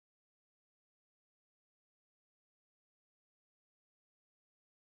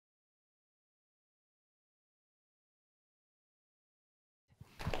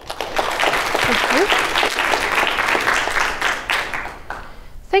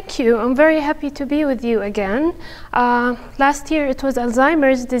Thank you. I'm very happy to be with you again. Last year it was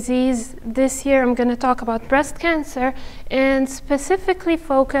Alzheimer's disease. This year I'm going to talk about breast cancer and specifically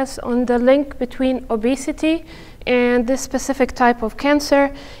focus on the link between obesity and this specific type of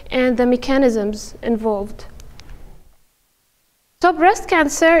cancer and the mechanisms involved. So breast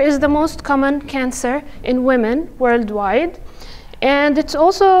cancer is the most common cancer in women worldwide. And it's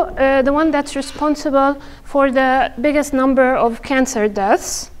also the one that's responsible for the biggest number of cancer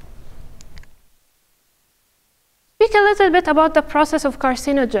deaths. Speak a little bit about the process of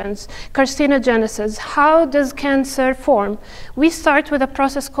carcinogenesis. How does cancer form? We start with a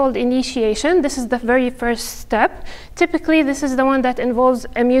process called initiation. This is the very first step. Typically, this is the one that involves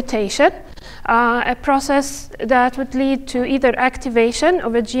a mutation, a process that would lead to either activation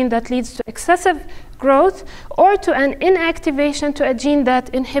of a gene that leads to excessive growth or to an inactivation to a gene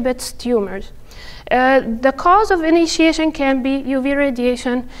that inhibits tumors. The cause of initiation can be UV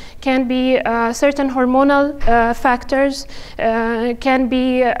radiation, can be certain hormonal factors, can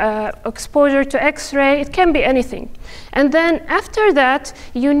be exposure to X-ray, it can be anything. And then after that,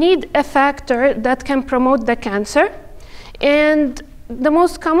 you need a factor that can promote the cancer. And the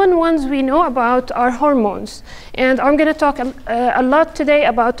most common ones we know about are hormones. And I'm going to talk a lot today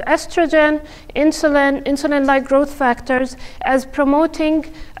about estrogen, insulin-like growth factors as promoting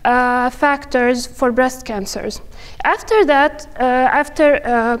factors for breast cancers. After that, after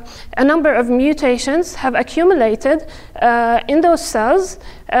a number of mutations have accumulated in those cells,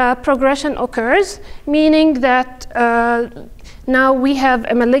 progression occurs, meaning that now we have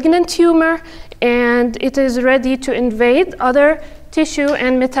a malignant tumor and it is ready to invade other tissue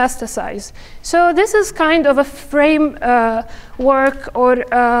and metastasize. So this is kind of a framework or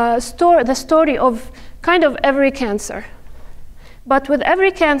the story of kind of every cancer. But with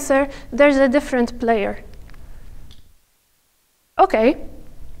every cancer, there's a different player. Okay.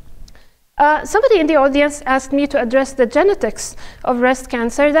 Somebody in the audience asked me to address the genetics of breast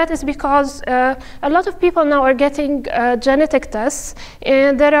cancer. That is because a lot of people now are getting genetic tests,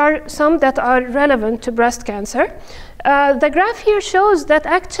 and there are some that are relevant to breast cancer. The graph here shows that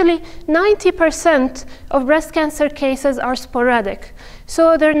actually 90% of breast cancer cases are sporadic.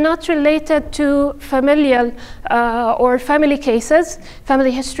 So they're not related to familial or family cases,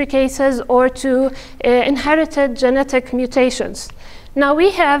 family history cases, or to inherited genetic mutations. Now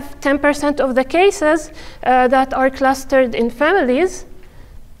we have 10% of the cases that are clustered in families.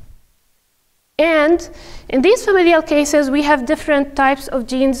 And in these familial cases, we have different types of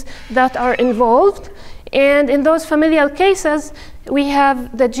genes that are involved. And in those familial cases, we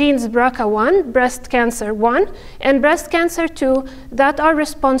have the genes BRCA1, breast cancer 1, and breast cancer 2 that are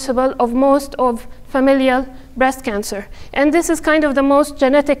responsible of most of familial breast cancer. And this is kind of the most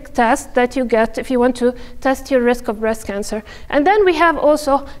genetic test that you get if you want to test your risk of breast cancer. And then we have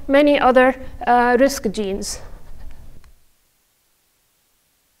also many other risk genes.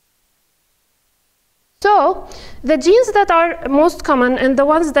 So the genes that are most common and the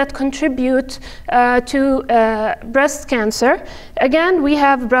ones that contribute to breast cancer, again, we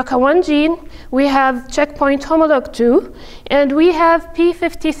have BRCA1 gene, we have checkpoint homolog 2, and we have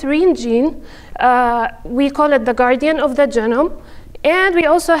p53 gene. We call it the guardian of the genome. And we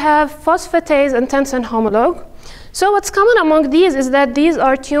also have phosphatase and tensin homolog. So what's common among these is that these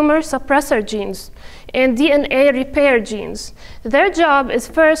are tumor suppressor genes and DNA repair genes. Their job is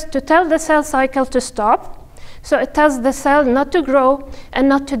first to tell the cell cycle to stop. So it tells the cell not to grow and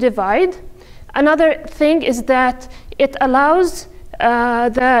not to divide. Another thing is that it allows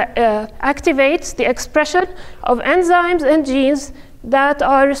activates the expression of enzymes and genes that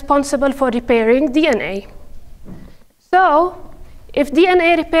are responsible for repairing DNA. So if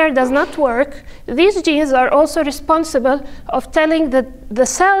DNA repair does not work, these genes are also responsible of telling the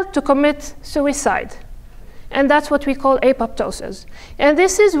cell to commit suicide. And that's what we call apoptosis. And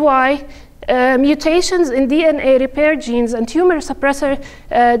this is why mutations in DNA repair genes and tumor suppressor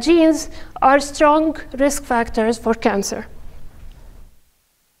genes are strong risk factors for cancer.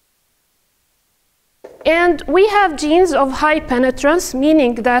 And we have genes of high penetrance,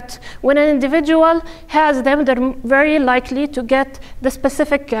 meaning that when an individual has them, they're very likely to get the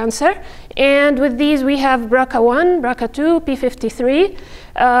specific cancer. And with these, we have BRCA1, BRCA2, p53.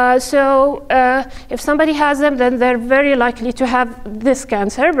 If somebody has them, then they're very likely to have this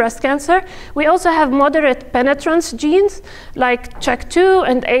cancer, breast cancer. We also have moderate penetrance genes like CHEK2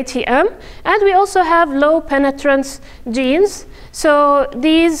 and ATM. And we also have low penetrance genes. So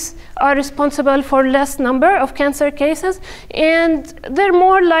these are responsible for less number of cancer cases, and they're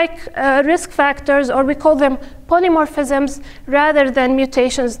more like risk factors, or we call them polymorphisms, rather than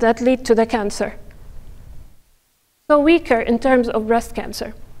mutations that lead to the cancer. weaker in terms of breast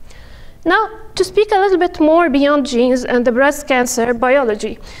cancer. Now, to speak a little bit more beyond genes and the breast cancer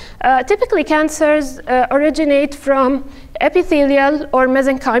biology, typically cancers originate from epithelial or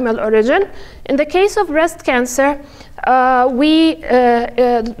mesenchymal origin. In the case of breast cancer,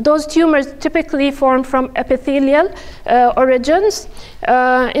 those tumors typically form from epithelial origins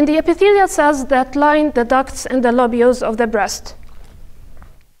in the epithelial cells that line the ducts and the lobules of the breast.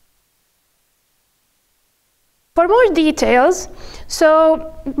 For more details,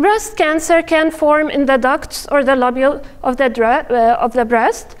 so breast cancer can form in the ducts or the lobule of the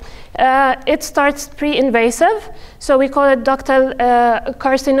breast. It starts pre-invasive, so we call it ductal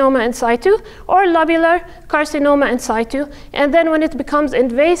carcinoma in situ or lobular carcinoma in situ. And then when it becomes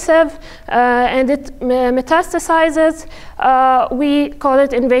invasive and it metastasizes, we call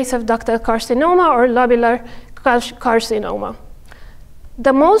it invasive ductal carcinoma or lobular carcinoma.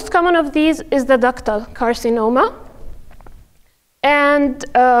 The most common of these is the ductal carcinoma. And,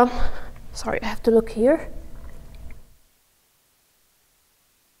 sorry, I have to look here.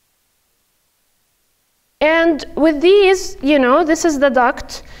 And with these, you know, this is the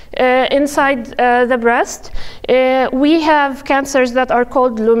duct inside the breast. We have cancers that are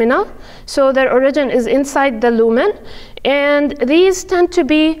called luminal. So their origin is inside the lumen. And these tend to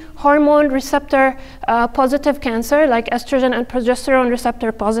be hormone receptor positive cancer, like estrogen and progesterone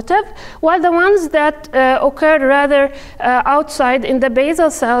receptor positive, while the ones that occur rather outside in the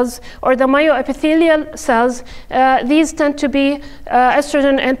basal cells or the myoepithelial cells, these tend to be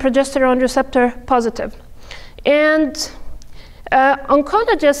estrogen and progesterone receptor positive. And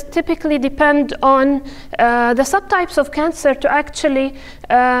oncologists typically depend on the subtypes of cancer to actually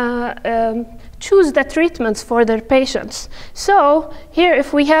choose the treatments for their patients. So here,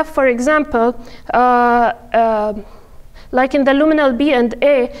 if we have, for example, like in the luminal B and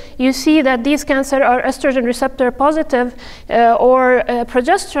A, you see that these cancers are estrogen receptor positive or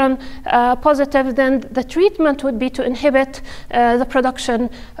progesterone positive, then the treatment would be to inhibit the production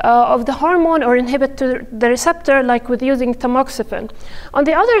of the hormone or inhibit the receptor, like with using tamoxifen. On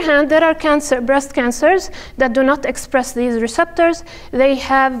the other hand, there are breast cancers that do not express these receptors. They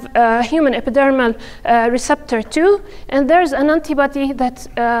have human epidermal receptor 2, and there's an antibody that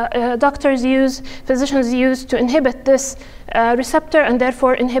physicians use to inhibit this receptor and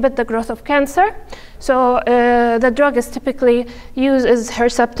therefore inhibit the growth of cancer. So the drug is typically used as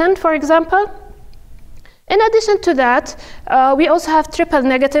Herceptin, for example. In addition to that, we also have triple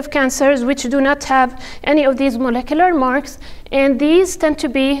negative cancers which do not have any of these molecular marks, and these tend to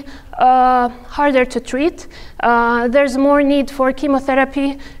be harder to treat. There's more need for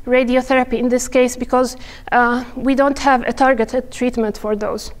chemotherapy, radiotherapy in this case, because we don't have a targeted treatment for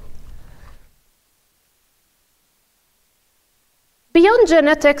those. Beyond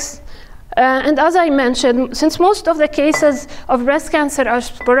genetics, and as I mentioned, since most of the cases of breast cancer are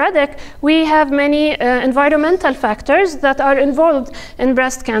sporadic, we have many environmental factors that are involved in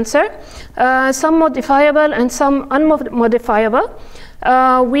breast cancer, some modifiable and some unmodifiable.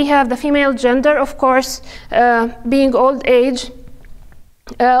 We have the female gender, of course, being old age.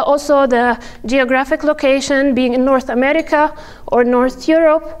 Also the geographic location being in North America or North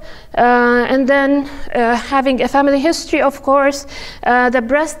Europe, and then having a family history, of course, the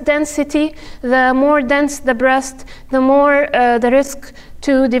breast density. The more dense the breast, the more the risk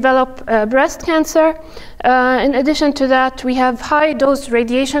to develop breast cancer. In addition to that, we have high dose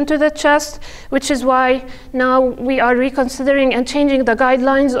radiation to the chest, which is why now we are reconsidering and changing the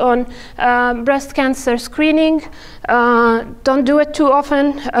guidelines on breast cancer screening. Don't do it too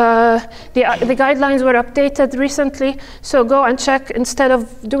often. The guidelines were updated recently, so go and check instead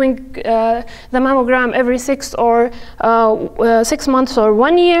of doing the mammogram every 6 months or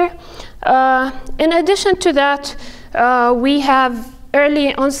 1 year. In addition to that, we have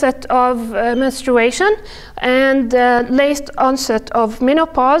early onset of menstruation and late onset of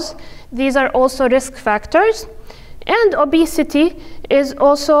menopause. These are also risk factors. And obesity is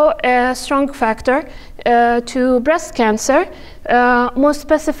also a strong factor to breast cancer, most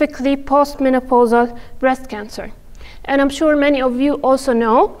specifically postmenopausal breast cancer. And I'm sure many of you also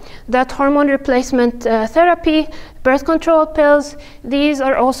know that hormone replacement therapy, birth control pills, these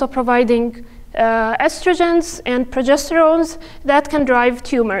are also providing estrogens and progesterones that can drive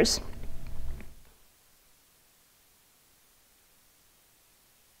tumors.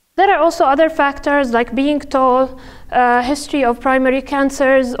 There are also other factors like being tall, history of primary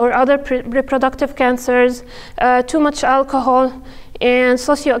cancers or other reproductive cancers, too much alcohol, and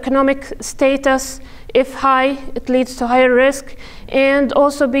socioeconomic status. If high, it leads to higher risk, and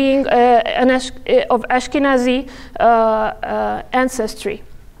also being of Ashkenazi ancestry.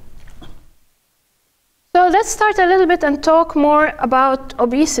 So let's start a little bit and talk more about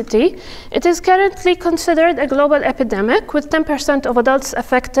obesity. It is currently considered a global epidemic with 10% of adults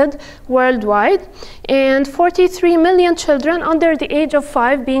affected worldwide and 43 million children under the age of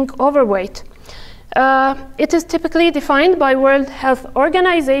 5 being overweight. It is typically defined by World Health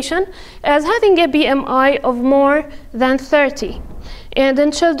Organization as having a BMI of more than 30, and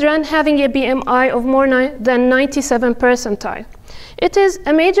in children having a BMI of more than 97 percentile. It is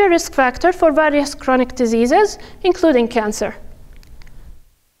a major risk factor for various chronic diseases, including cancer.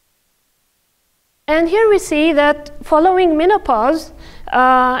 And here we see that following menopause,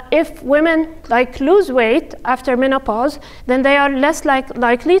 if women lose weight after menopause, then they are less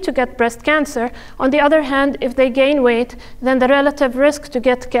likely to get breast cancer. On the other hand, if they gain weight, then the relative risk to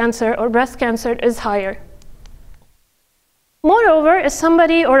get cancer or breast cancer is higher. Moreover, if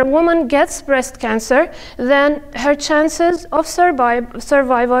somebody or a woman gets breast cancer, then her chances of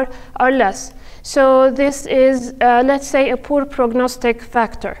survival are less. So this is, let's say, a poor prognostic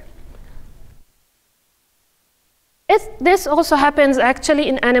factor. This also happens actually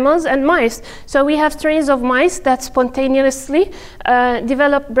in animals and mice. So we have strains of mice that spontaneously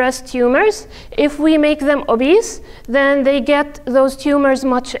develop breast tumors. If we make them obese, then they get those tumors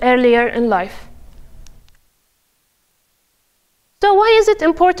much earlier in life. So why is it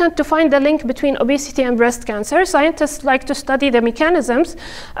important to find the link between obesity and breast cancer? Scientists like to study the mechanisms.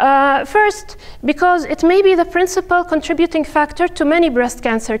 First, because it may be the principal contributing factor to many breast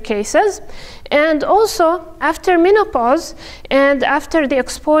cancer cases. And also, after menopause and after the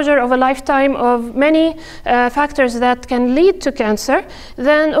exposure of a lifetime of many factors that can lead to cancer,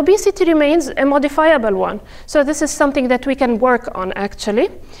 then obesity remains a modifiable one. So this is something that we can work on, actually.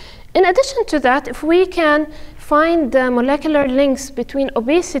 In addition to that, if we can find the molecular links between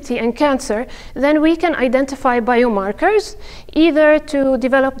obesity and cancer, then we can identify biomarkers, either to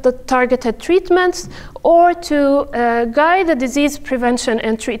develop the targeted treatments or to guide the disease prevention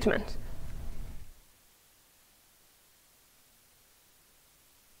and treatment.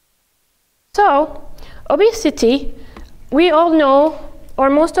 So, obesity, we all know, or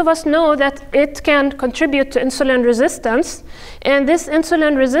most of us know, that it can contribute to insulin resistance, and this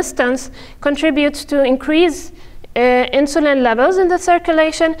insulin resistance contributes to increase insulin levels in the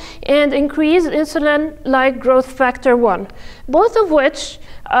circulation and increase insulin-like growth factor 1, both of which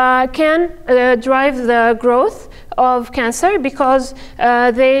can drive the growth of cancer because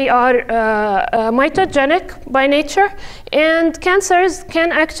they are mitogenic by nature, and cancers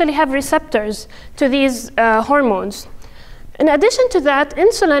can actually have receptors to these hormones. In addition to that,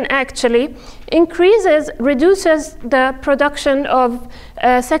 insulin actually reduces the production of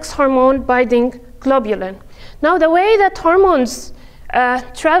sex hormone binding globulin. Now, the way that hormones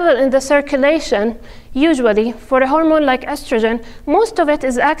travel in the circulation, usually for a hormone like estrogen, most of it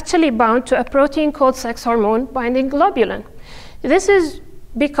is actually bound to a protein called sex hormone binding globulin. This is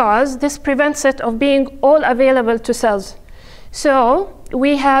because this prevents it of being all available to cells. So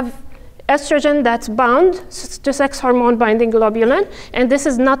we have estrogen that's bound to sex hormone binding globulin, and this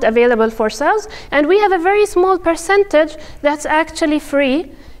is not available for cells. And we have a very small percentage that's actually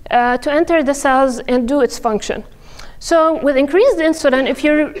free to enter the cells and do its function. So with increased insulin, if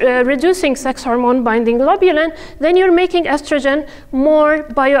you're reducing sex hormone binding globulin, then you're making estrogen more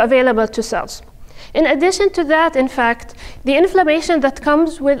bioavailable to cells. In addition to that, in fact, the inflammation that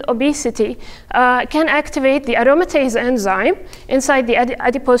comes with obesity can activate the aromatase enzyme inside the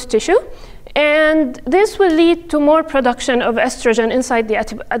adipose tissue, and this will lead to more production of estrogen inside the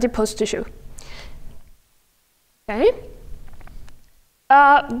adipose tissue. Okay.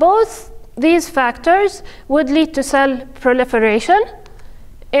 Both these factors would lead to cell proliferation,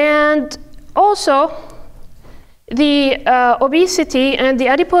 and also the obesity and the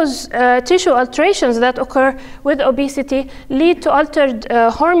adipose tissue alterations that occur with obesity lead to altered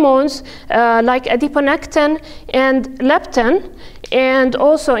hormones like adiponectin and leptin, and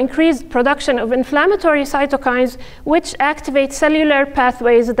also increased production of inflammatory cytokines, which activate cellular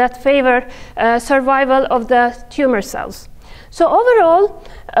pathways that favor survival of the tumor cells. So overall,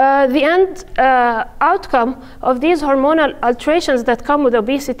 the end outcome of these hormonal alterations that come with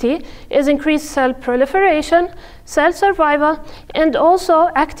obesity is increased cell proliferation, cell survival, and also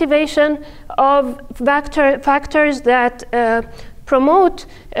activation of factors that promote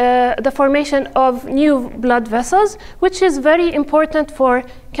the formation of new blood vessels, which is very important for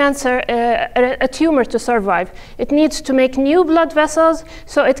cancer, a tumor to survive. It needs to make new blood vessels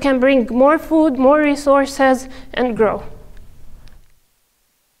so it can bring more food, more resources, and grow.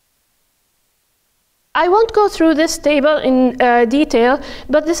 I won't go through this table in detail,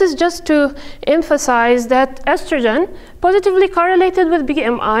 but this is just to emphasize that estrogen, positively correlated with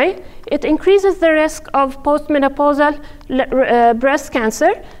BMI, it increases the risk of postmenopausal breast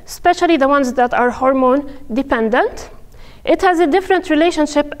cancer, especially the ones that are hormone dependent. It has a different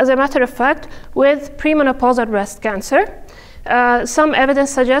relationship, as a matter of fact, with premenopausal breast cancer. Some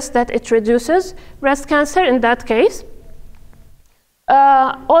evidence suggests that it reduces breast cancer in that case.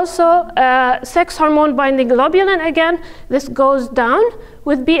 Also, sex hormone binding globulin, again, this goes down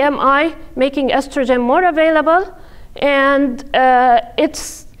with BMI, making estrogen more available. And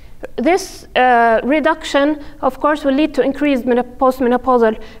this reduction, of course, will lead to increased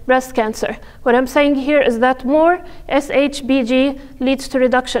postmenopausal breast cancer. What I'm saying here is that more SHBG leads to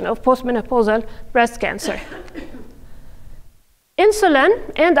reduction of postmenopausal breast cancer.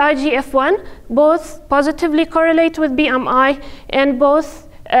 Insulin and IGF-1 both positively correlate with BMI and both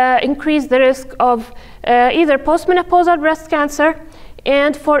increase the risk of either postmenopausal breast cancer,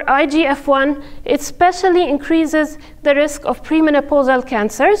 and for IGF-1, it especially increases the risk of premenopausal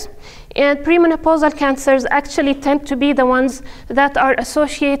cancers. And premenopausal cancers actually tend to be the ones that are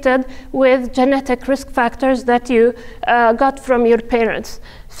associated with genetic risk factors that you got from your parents.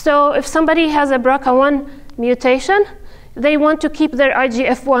 So if somebody has a BRCA1 mutation, they want to keep their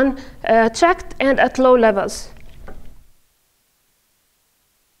IGF-1 checked and at low levels.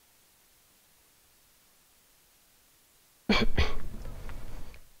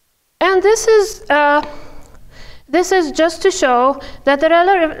 And this is just to show that the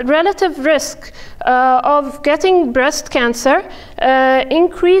relative risk of getting breast cancer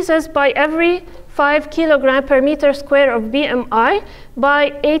increases by every 5 kilogram per meter square of BMI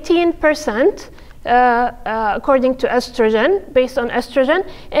by 18%, according to estrogen, based on estrogen.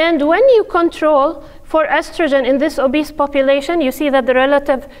 And when you control for estrogen in this obese population, you see that the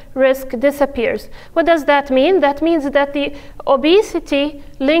relative risk disappears. What does that mean? That means that the obesity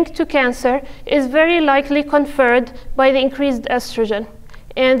linked to cancer is very likely conferred by the increased estrogen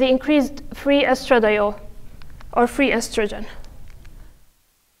and the increased free estradiol, or free estrogen.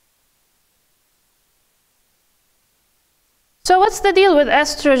 So what's the deal with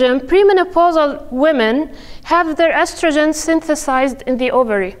estrogen? Premenopausal women have their estrogen synthesized in the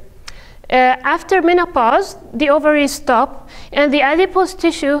ovary. After menopause, the ovaries stop, and the adipose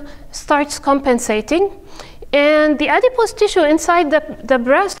tissue starts compensating. And the adipose tissue inside the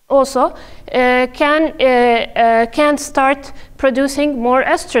breast also can start producing more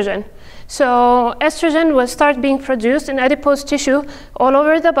estrogen. So estrogen will start being produced in adipose tissue all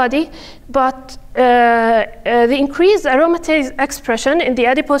over the body, but the increased aromatase expression in the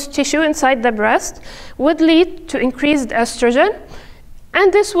adipose tissue inside the breast would lead to increased estrogen.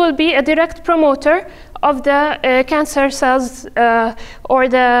 And this will be a direct promoter of the cancer cells or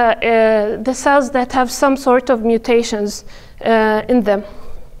the cells that have some sort of mutations in them.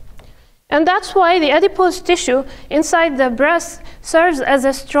 And that's why the adipose tissue inside the breast serves as a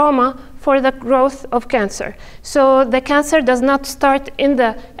stroma for the growth of cancer. So the cancer does not start in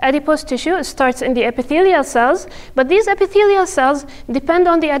the adipose tissue, it starts in the epithelial cells, but these epithelial cells depend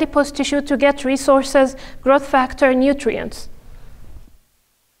on the adipose tissue to get resources, growth factor, nutrients.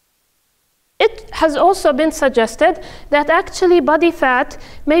 It has also been suggested that actually body fat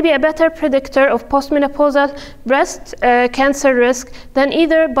may be a better predictor of postmenopausal breast cancer risk than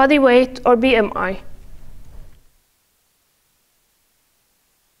either body weight or BMI.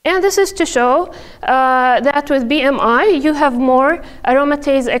 And this is to show that with BMI, you have more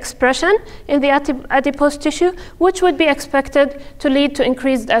aromatase expression in the adipose tissue, which would be expected to lead to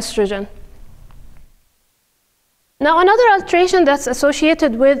increased estrogen. Now, another alteration that's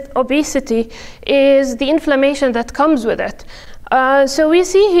associated with obesity is the inflammation that comes with it. So we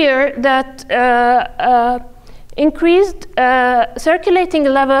see here that increased circulating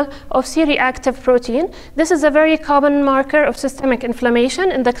level of C-reactive protein. This is a very common marker of systemic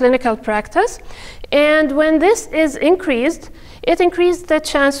inflammation in the clinical practice. And when this is increased, it increased the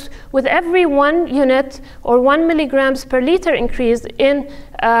chance with every 1 unit or 1 milligrams per liter increase in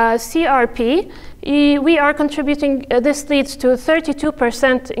CRP, we are contributing, this leads to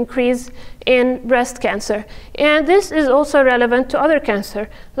 32% increase in breast cancer. And this is also relevant to other cancer,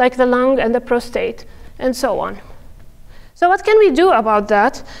 like the lung and the prostate, and so on. So what can we do about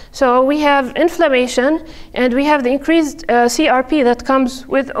that? So we have inflammation, and we have the increased CRP that comes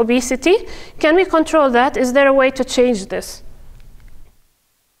with obesity. Can we control that? Is there a way to change this?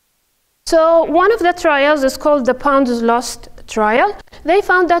 So one of the trials is called the pounds lost trial. They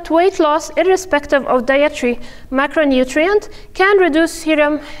found that weight loss, irrespective of dietary macronutrient, can reduce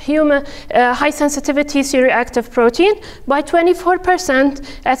serum high sensitivity C-reactive protein by 24%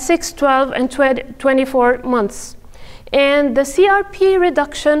 at 6, 12, and 24 months. And the CRP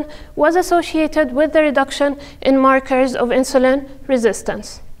reduction was associated with the reduction in markers of insulin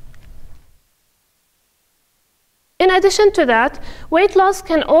resistance. In addition to that, weight loss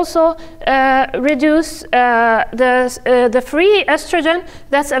can also reduce the free estrogen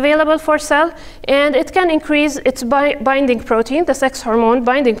that's available for cell, and it can increase its binding protein, the sex hormone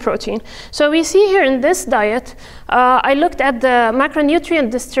binding protein. So we see here in this diet, I looked at the macronutrient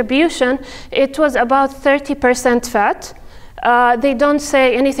distribution. It was about 30% fat. They don't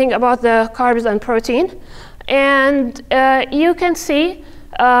say anything about the carbs and protein. And you can see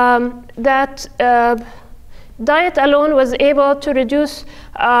that diet alone was able to reduce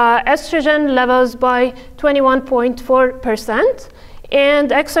estrogen levels by 21.4%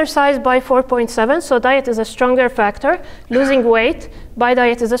 and exercise by 4.7%. So diet is a stronger factor. Losing weight by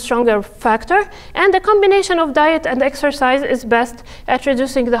diet is a stronger factor. And the combination of diet and exercise is best at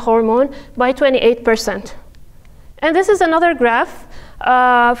reducing the hormone by 28%. And this is another graph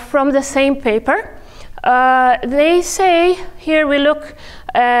from the same paper. They say, here we look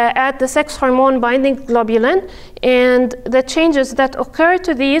at the sex hormone binding globulin and the changes that occur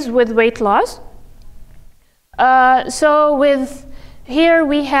to these with weight loss. So with here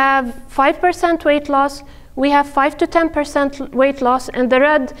we have 5% weight loss, we have 5 to 10% weight loss, and the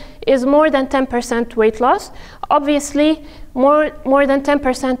red is more than 10% weight loss. Obviously, more than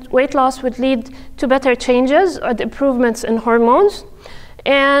 10% weight loss would lead to better changes or improvements in hormones.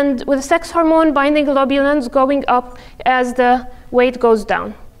 And with sex hormone binding globulins going up as the weight goes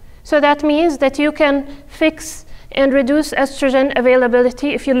down. So that means that you can fix and reduce estrogen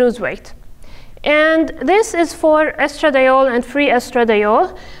availability if you lose weight. And this is for estradiol and free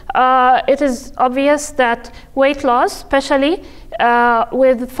estradiol. It is obvious that weight loss, especially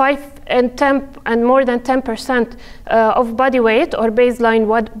with 5 and 10 and more than 10% of body weight or baseline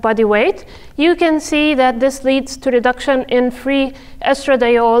body weight, you can see that this leads to reduction in free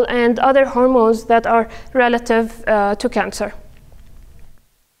estradiol and other hormones that are relative to cancer.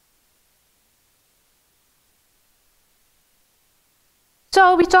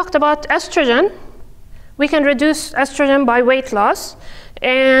 So we talked about estrogen. We can reduce estrogen by weight loss.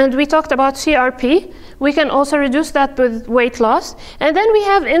 And we talked about CRP. We can also reduce that with weight loss. And then we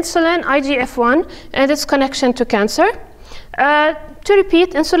have insulin, IGF-1, and its connection to cancer. To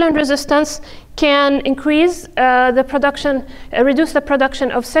repeat, insulin resistance can increase the production, reduce the production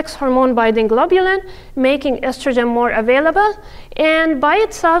of sex hormone binding globulin, making estrogen more available, and by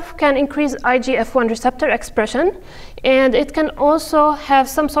itself can increase IGF-1 receptor expression, and it can also have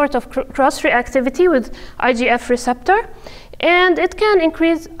some sort of cross-reactivity with IGF receptor, and it can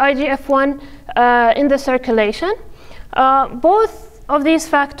increase IGF-1 in the circulation. Both of these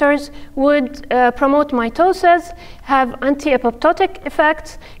factors would promote mitosis, have anti-apoptotic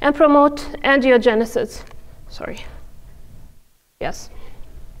effects, and promote angiogenesis. Sorry. Yes.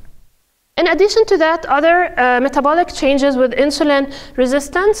 In addition to that, other metabolic changes with insulin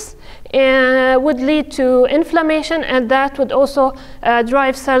resistance would lead to inflammation, and that would also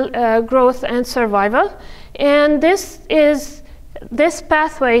drive cell growth and survival. And this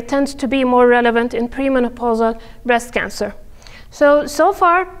pathway tends to be more relevant in premenopausal breast cancer. So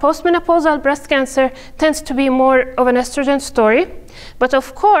far, postmenopausal breast cancer tends to be more of an estrogen story. But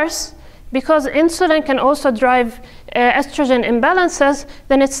of course, because insulin can also drive estrogen imbalances,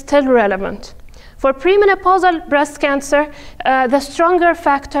 then it's still relevant. For premenopausal breast cancer, the stronger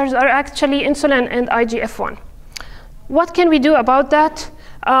factors are actually insulin and IGF-1. What can we do about that?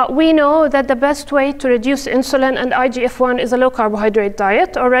 We know that the best way to reduce insulin and IGF-1 is a low carbohydrate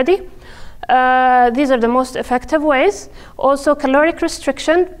diet already. These are the most effective ways. Also, caloric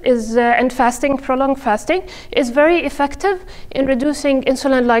restriction and fasting, prolonged fasting, is very effective in reducing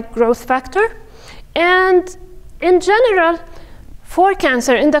insulin-like growth factor. And in general, for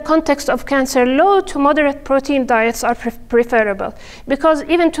cancer, in the context of cancer, low to moderate protein diets are preferable, because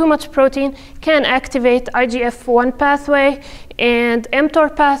even too much protein can activate IGF-1 pathway and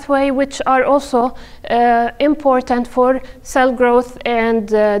mTOR pathway, which are also important for cell growth and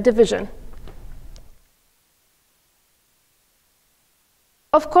division.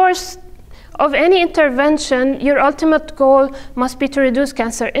 Of course, of any intervention, your ultimate goal must be to reduce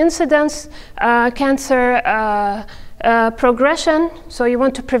cancer incidence, cancer progression, so you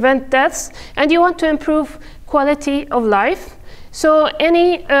want to prevent deaths, and you want to improve quality of life. So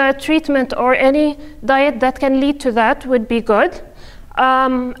any treatment or any diet that can lead to that would be good.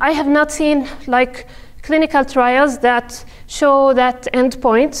 I have not seen clinical trials that show that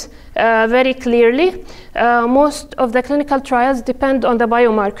endpoint very clearly. Most of the clinical trials depend on the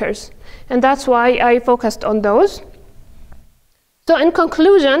biomarkers, and that's why I focused on those. So in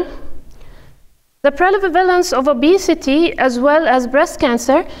conclusion, the prevalence of obesity as well as breast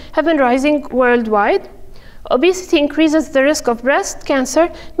cancer have been rising worldwide. Obesity increases the risk of breast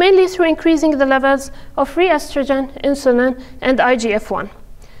cancer, mainly through increasing the levels of free estrogen, insulin, and IGF-1.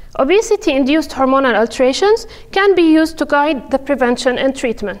 Obesity-induced hormonal alterations can be used to guide the prevention and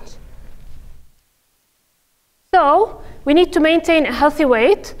treatment. So, we need to maintain a healthy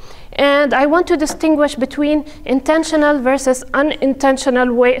weight, and I want to distinguish between intentional versus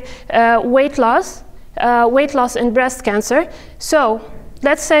unintentional weight loss in breast cancer. So,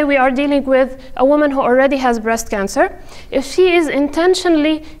 let's say we are dealing with a woman who already has breast cancer. If she is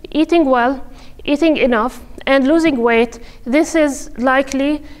intentionally eating well, eating enough, and losing weight, this is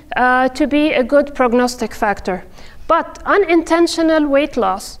likely to be a good prognostic factor. But unintentional weight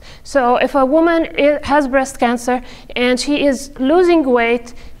loss, so if a woman has breast cancer and she is losing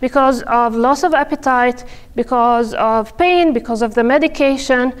weight because of loss of appetite, because of pain, because of the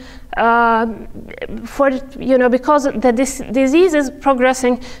medication, because the disease is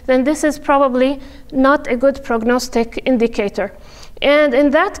progressing, then this is probably not a good prognostic indicator. And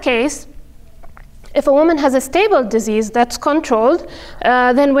in that case, if a woman has a stable disease that's controlled,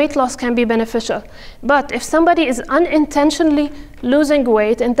 then weight loss can be beneficial. But if somebody is unintentionally losing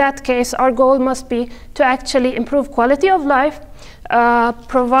weight, in that case, our goal must be to actually improve quality of life,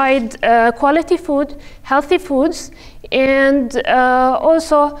 provide quality food, healthy foods, and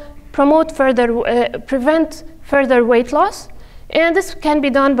also prevent further weight loss. And this can be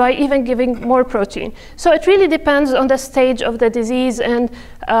done by even giving more protein. So it really depends on the stage of the disease and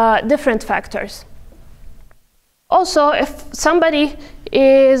different factors. Also, if somebody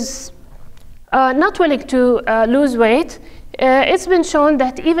is not willing to lose weight, it's been shown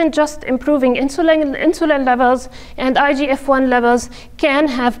that even just improving insulin levels and IGF-1 levels can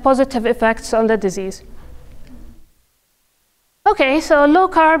have positive effects on the disease. Okay, so low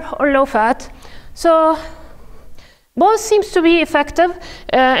carb or low fat. So both seems to be effective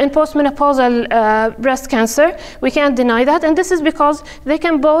in postmenopausal breast cancer. We can't deny that, and this is because they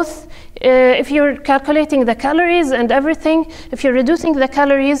can both, if you're calculating the calories and everything, if you're reducing the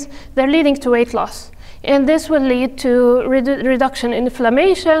calories, they're leading to weight loss. And this will lead to reduction in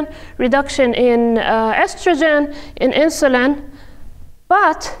inflammation, reduction in estrogen, in insulin.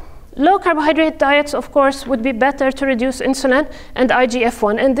 But low carbohydrate diets, of course, would be better to reduce insulin and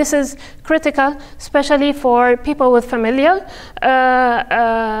IGF-1. And this is critical, especially for people with familial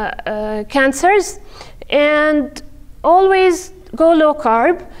cancers. And always go low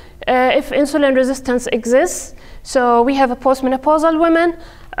carb if insulin resistance exists. So we have a postmenopausal woman.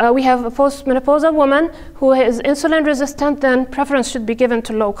 We have a postmenopausal woman who is insulin resistant, then preference should be given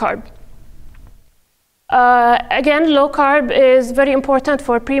to low carb. Again, low carb is very important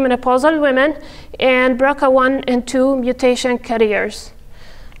for premenopausal women and BRCA1 and 2 mutation carriers.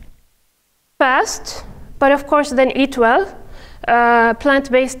 Fast, but of course then eat well,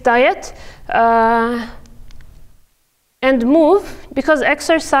 plant-based diet, and move, because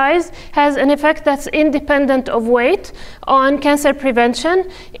exercise has an effect that's independent of weight on cancer prevention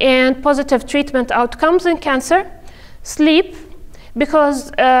and positive treatment outcomes in cancer. Sleep,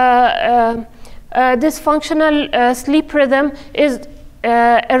 because dysfunctional sleep rhythm is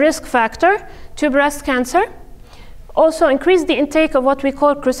a risk factor to breast cancer. Also increase the intake of what we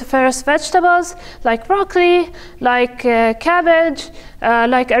call cruciferous vegetables, like broccoli, like cabbage,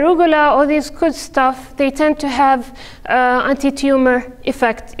 like arugula, all these good stuff. They tend to have anti-tumor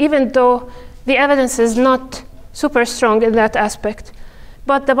effect, even though the evidence is not super strong in that aspect.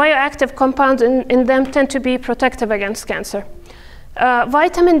 But the bioactive compounds in them tend to be protective against cancer.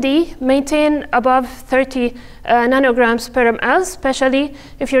 Vitamin D, maintain above 30 nanograms per ml, especially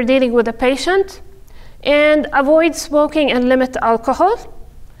if you're dealing with a patient. And avoid smoking and limit alcohol.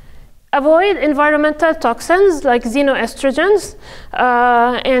 Avoid environmental toxins like xenoestrogens,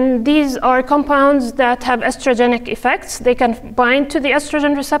 and these are compounds that have estrogenic effects. They can bind to the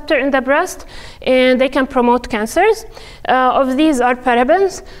estrogen receptor in the breast, and they can promote cancers. Of these are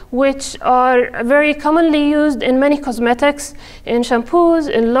parabens, which are very commonly used in many cosmetics, in shampoos,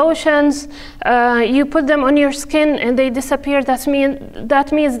 in lotions. You put them on your skin and they disappear. That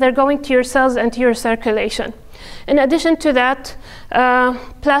means they're going to your cells and to your circulation. In addition to that,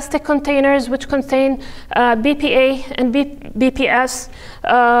 plastic containers which contain BPA and BPS,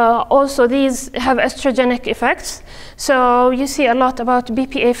 also these have estrogenic effects. So you see a lot about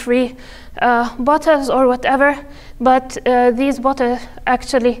BPA-free bottles or whatever, but these bottles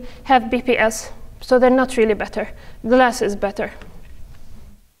actually have BPS, so they're not really better. Glass is better.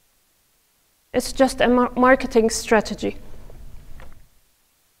 It's just a marketing strategy.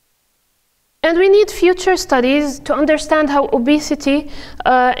 And we need future studies to understand how obesity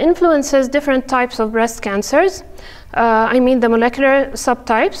influences different types of breast cancers. I mean the molecular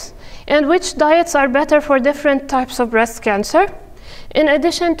subtypes. and which diets are better for different types of breast cancer. In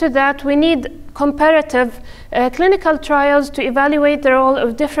addition to that, we need comparative clinical trials to evaluate the role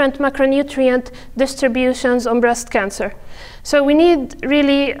of different macronutrient distributions on breast cancer. So we need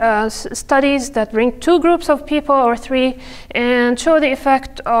really studies that bring 2 groups of people or 3 and show the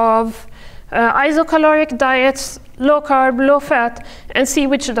effect of isocaloric diets, low carb, low fat, and see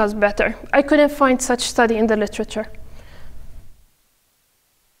which does better. I couldn't find such study in the literature.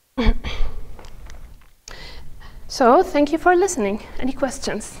 So thank you for listening. Any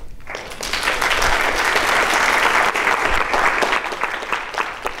questions?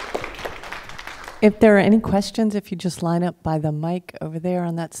 If there are any questions, if you just line up by the mic over there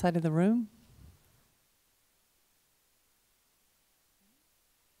on that side of the room.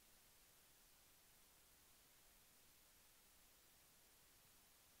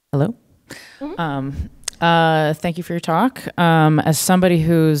 Hello. Mm-hmm. Thank you for your talk. As somebody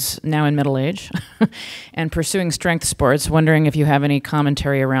who's now in middle age and pursuing strength sports, wondering if you have any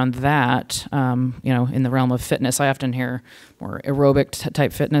commentary around that, you know, in the realm of fitness. I often hear more aerobic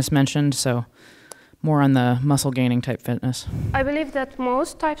type fitness mentioned, so more on the muscle gaining type fitness. I believe that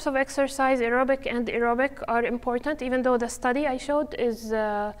most types of exercise, aerobic and aerobic, are important, even though the study I showed is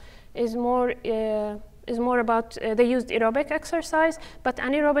more about they used aerobic exercise, but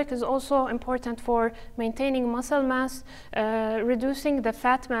anaerobic is also important for maintaining muscle mass, reducing the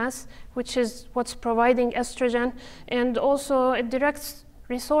fat mass, which is what's providing estrogen, and also it directs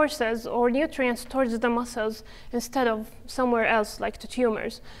resources or nutrients towards the muscles instead of somewhere else, like to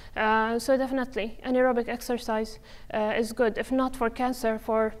tumors. So definitely, anaerobic exercise is good, if not for cancer,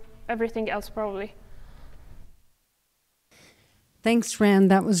 for everything else probably. Thanks, Rand.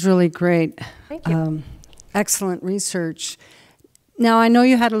 That was really great. Thank you. Excellent research. Now, I know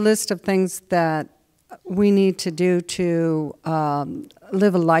you had a list of things that we need to do to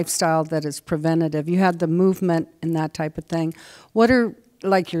live a lifestyle that is preventative. You had the movement and that type of thing. What are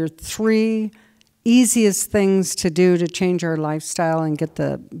like your 3 easiest things to do to change our lifestyle and get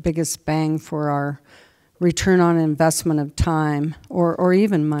the biggest bang for our return on investment of time or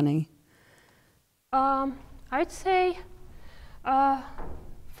even money? I'd say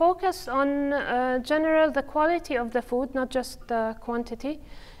focus on the quality of the food, not just the quantity.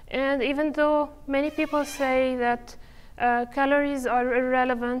 And even though many people say that calories are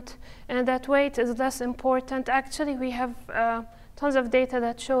irrelevant and that weight is less important, actually we have tons of data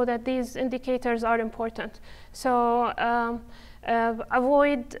that show that these indicators are important. So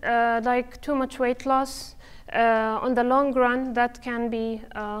avoid like too much weight loss. On the long run, that can be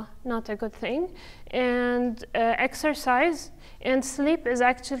not a good thing. And exercise and sleep is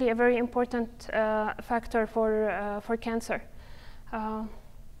actually a very important factor for cancer.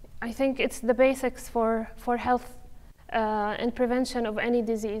 I think it's the basics for health and prevention of any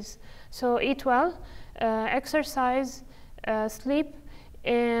disease. So eat well, exercise, sleep,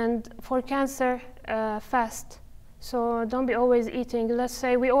 and for cancer, fast. So don't be always eating. Let's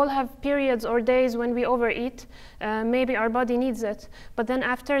say we all have periods or days when we overeat. Maybe our body needs it. But then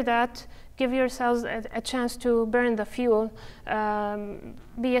after that, give yourselves a chance to burn the fuel,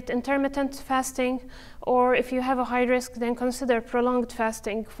 be it intermittent fasting, or if you have a high risk, then consider prolonged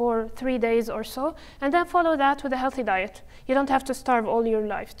fasting for 3 days or so, and then follow that with a healthy diet. You don't have to starve all your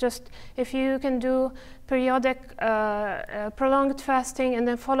life. Just if you can do periodic prolonged fasting and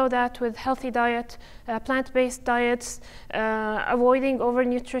then follow that with healthy diet, plant-based diets, avoiding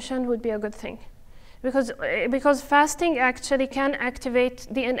overnutrition would be a good thing. Because fasting actually can activate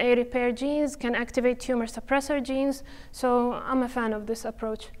DNA repair genes, can activate tumor suppressor genes, so I'm a fan of this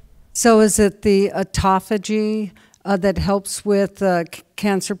approach. So is it the autophagy that helps with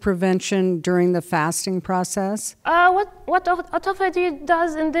cancer prevention during the fasting process? What autophagy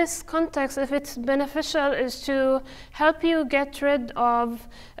does in this context, if it's beneficial, is to help you get rid of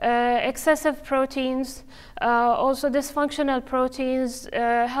excessive proteins, also dysfunctional proteins,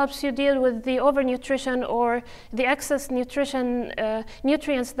 helps you deal with the overnutrition or the excess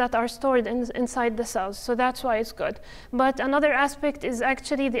nutrients that are stored inside the cells. So that's why it's good. But another aspect is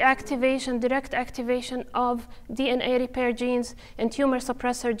actually the activation, direct activation of DNA repair genes and tumor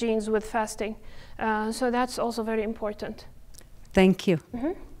suppressor genes with fasting. So that's also very important. Thank you.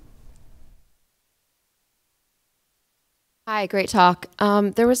 Mm-hmm. Hi, great talk.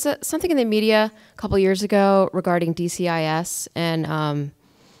 There was something in the media a couple years ago regarding DCIS and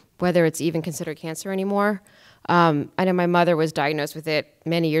whether it's even considered cancer anymore. I know my mother was diagnosed with it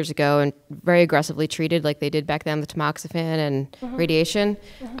many years ago and very aggressively treated like they did back then with tamoxifen and radiation.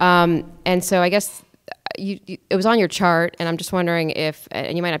 And so I guess it was on your chart, and I'm just wondering if,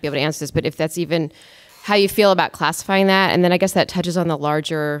 and you might not be able to answer this, but if that's even how you feel about classifying that. And then I guess that touches on the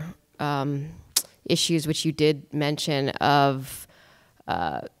larger issues which you did mention of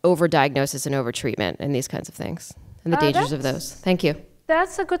overdiagnosis and overtreatment and these kinds of things, and the dangers of those. Thank you.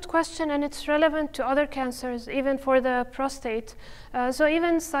 That's a good question, and it's relevant to other cancers, even for the prostate. So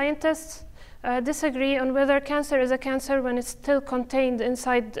even scientists disagree on whether cancer is a cancer when it's still contained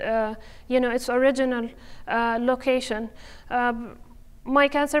inside, its original location. My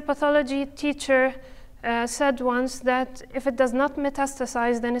cancer pathology teacher said once that if it does not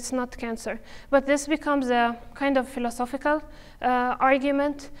metastasize, then it's not cancer. But this becomes a kind of philosophical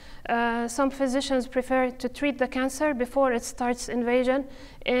argument. Some physicians prefer to treat the cancer before it starts invasion,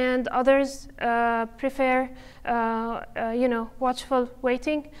 and others prefer, watchful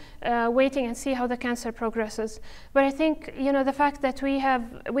waiting and see how the cancer progresses. But I think, the fact that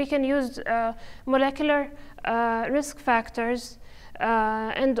we can use molecular risk factors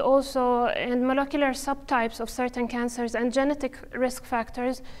and molecular subtypes of certain cancers and genetic risk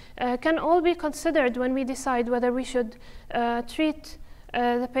factors can all be considered when we decide whether we should treat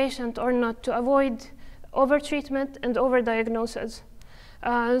the patient or not, to avoid overtreatment and overdiagnosis.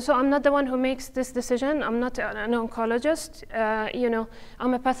 So I'm not the one who makes this decision. I'm not an oncologist.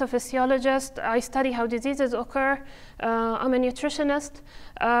 I'm a pathophysiologist. I study how diseases occur. I'm a nutritionist,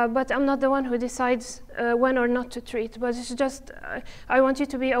 but I'm not the one who decides when or not to treat. But it's just, I want you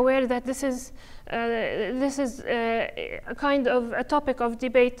to be aware that this is a kind of a topic of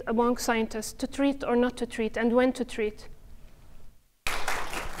debate among scientists, to treat or not to treat, and when to treat.